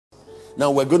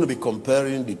Now we're going to be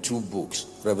comparing the two books,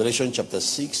 Revelation chapter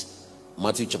 6,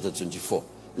 Matthew chapter 24.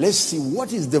 Let's see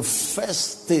what is the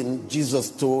first thing Jesus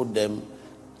told them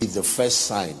is the first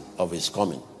sign of his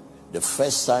coming. The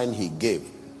first sign he gave.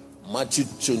 Matthew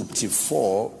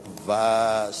 24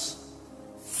 verse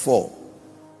 4.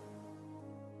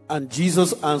 And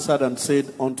Jesus answered and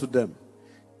said unto them,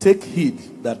 take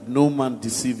heed that no man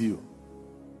deceive you.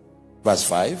 Verse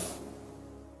 5.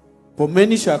 For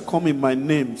many shall come in my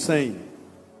name, saying,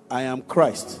 I am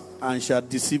Christ, and shall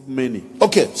deceive many.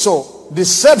 Okay, so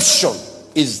deception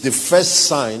is the first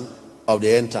sign of the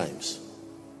end times.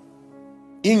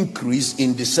 Increase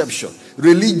in deception,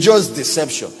 religious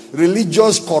deception,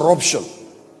 religious corruption.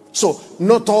 So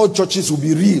not all churches will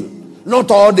be real. Not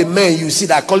all the men you see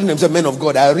that are calling themselves men of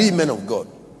God are real men of God.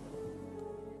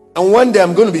 And one day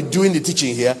I'm going to be doing the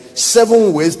teaching here,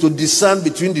 7 ways to discern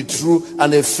between the true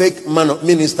and a fake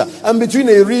minister, and between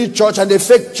a real church and a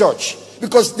fake church,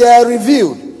 because they are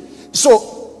revealed.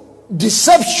 So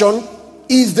deception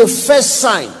is the first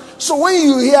sign. So when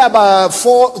you hear about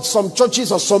some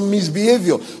churches or some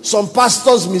misbehavior, some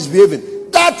pastors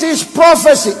misbehaving, that is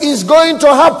prophecy. It's going to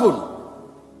happen.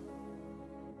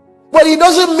 But it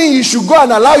doesn't mean you should go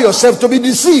and allow yourself to be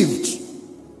deceived.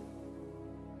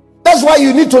 That's why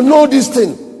you need to know this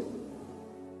thing.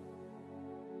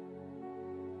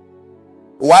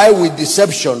 Why will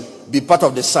deception be part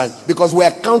of the sign? Because we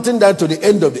are counting down to the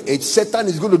end of the age. Satan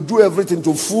is going to do everything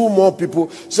to fool more people.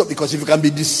 So, because if you can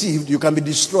be deceived, you can be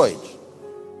destroyed.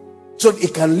 So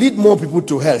it can lead more people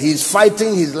to hell. He is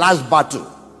fighting his last battle.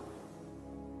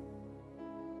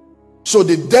 So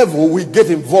the devil will get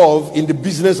involved in the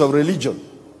business of religion.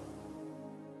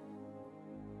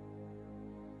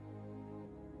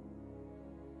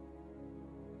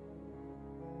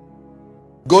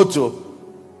 Go to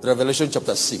Revelation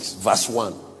chapter 6 verse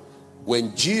 1.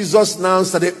 When Jesus now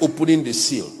started opening the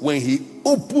seal, when he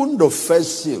opened the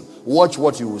first seal, watch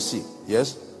what you will see.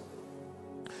 Yes?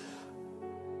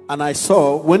 And I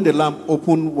saw when the Lamb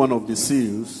opened one of the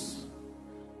seals,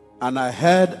 and I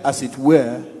heard as it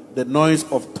were the noise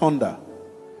of thunder,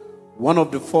 one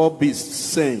of the 4 beasts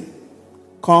saying,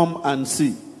 come and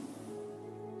see.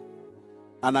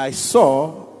 And I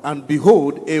saw, and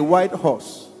behold, a white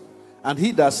horse, and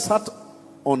he that sat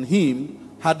on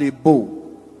him had a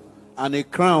bow, and a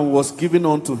crown was given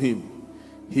unto him.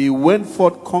 He went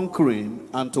forth conquering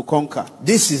and to conquer.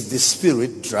 This is the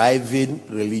spirit driving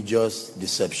religious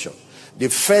deception. The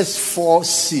first 4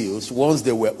 seals, once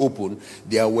they were opened,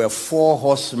 there were 4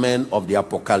 horsemen of the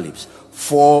apocalypse.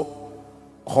 4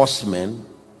 horsemen.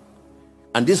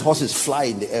 And these horses fly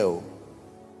in the air.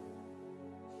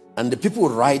 And the people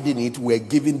riding it were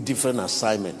given different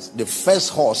assignments. The first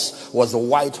horse was a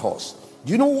white horse.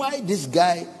 Do you know why this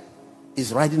guy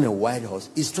is riding a white horse?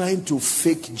 He's trying to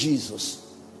fake Jesus.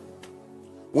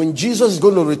 When Jesus is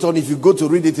going to return, if you go to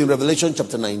read it in Revelation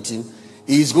chapter 19,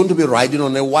 he's going to be riding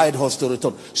on a white horse to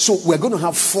return. So we're going to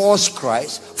have false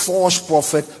Christ, false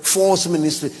prophet, false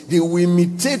ministry. They will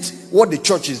imitate what the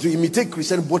church is doing, imitate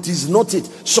Christianity, but it's not it.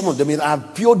 Some of them are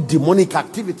pure demonic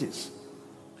activities.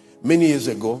 Many years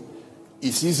ago,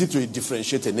 it's easy to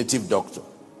differentiate a native doctor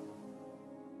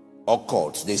or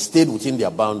cults. They stayed within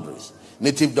their boundaries.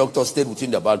 Native doctors stayed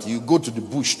within their boundaries. You go to the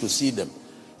bush to see them.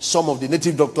 Some of the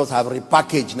native doctors have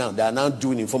repackaged now. They are now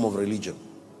doing in form of religion.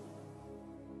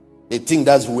 They think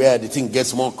that's where the thing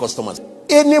gets more customers.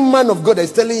 Any man of God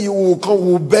is telling you, we'll come,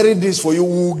 we'll bury this for you,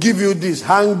 we'll give you this,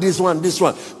 hang this one,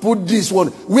 put this one.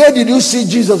 Where did you see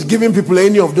Jesus giving people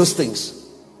any of those things?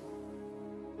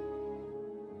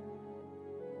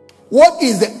 What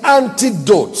is the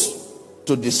antidote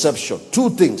to deception?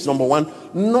 2 things. Number 1,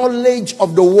 knowledge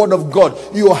of the word of God.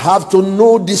 You have to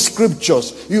know the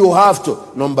scriptures. You have to.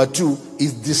 Number 2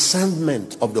 is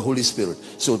discernment of the Holy Spirit.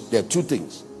 So there are 2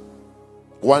 things.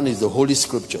 1 is the Holy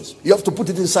Scriptures. You have to put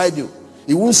it inside you.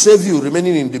 It won't save you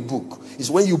remaining in the book. It's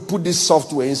when you put this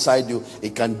software inside you,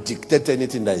 it can dictate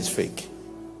anything that is fake.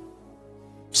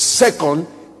 2nd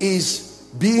is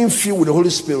being filled with the Holy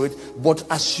Spirit. But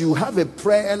as you have a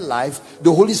prayer life,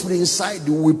 the Holy Spirit inside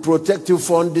you will protect you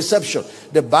from deception.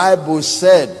 The Bible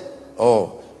said,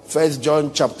 1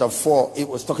 John chapter 4, it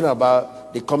was talking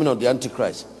about the coming of the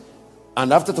Antichrist.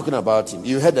 And after talking about him,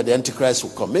 you heard that the Antichrist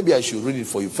will come. Maybe I should read it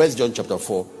for you. 1 John chapter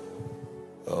 4,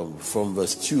 from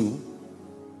verse 2.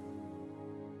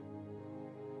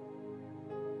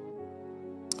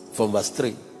 From verse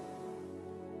 3.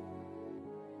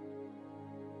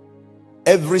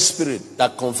 Every spirit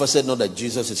that confesseth not that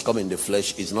Jesus is come in the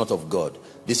flesh is not of God.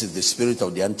 This is the spirit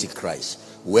of the Antichrist,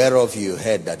 whereof you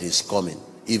heard that is coming.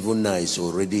 Even now is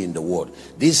already in the world.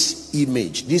 This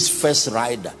image, this first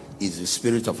rider, is the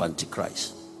spirit of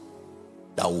Antichrist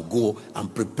that will go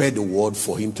and prepare the world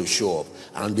for him to show up.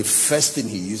 And the first thing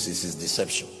he uses is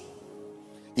deception.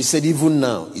 He said even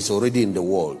now it's already in the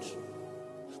world.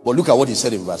 But look at what he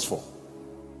said in verse 4.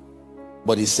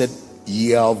 But he said,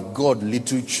 ye are of God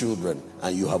little children,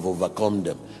 and you have overcome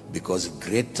them, because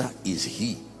greater is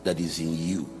he that is in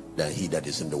you than he that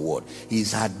is in the world. He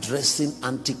is addressing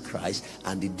Antichrist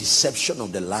and the deception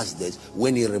of the last days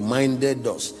when he reminded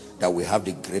us that we have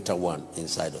the greater one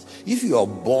inside us. If you are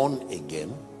born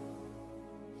again,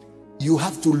 you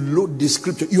have to load the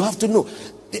scripture. You have to know,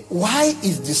 why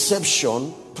is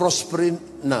deception prospering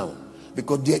now?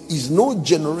 Because there is no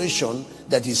generation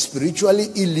that is spiritually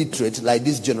illiterate like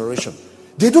this generation.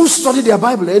 They don't study their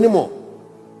Bible anymore.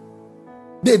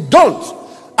 They don't.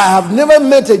 I have never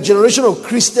met a generation of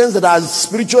Christians that are as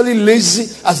spiritually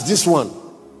lazy as this one.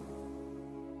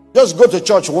 Just go to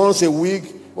church once a week.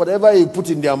 Whatever you put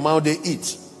in their mouth, they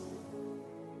eat.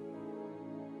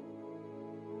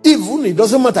 Even it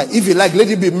doesn't matter if you like, let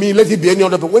it be me, let it be any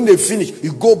other. But when they finish,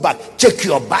 you go back, check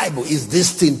your Bible. Is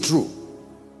this thing true?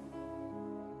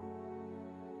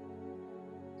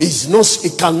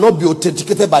 It cannot be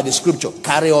authenticated by the scripture.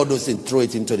 Carry all those things, throw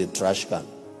it into the trash can.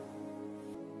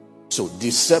 So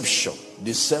deception,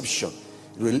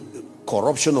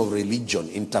 corruption of religion,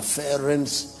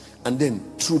 interference, and then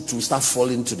truth will start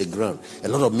falling to the ground. A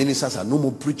lot of ministers are no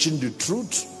more preaching the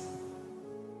truth.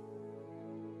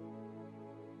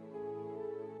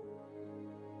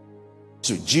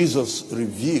 So Jesus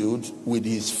revealed with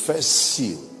his first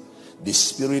seal the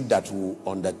spirit that will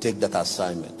undertake that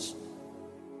assignment.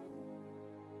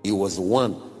 He was the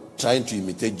one trying to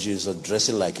imitate Jesus,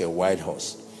 dressing like a white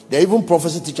horse. There are even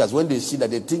prophecy teachers, when they see that,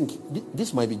 they think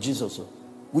this might be Jesus.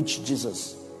 Which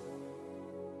Jesus?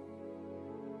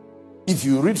 If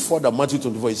you read further Matthew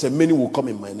 24, he said, many will come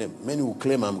in my name, many will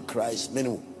claim I'm Christ, many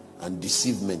will, and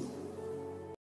deceive many.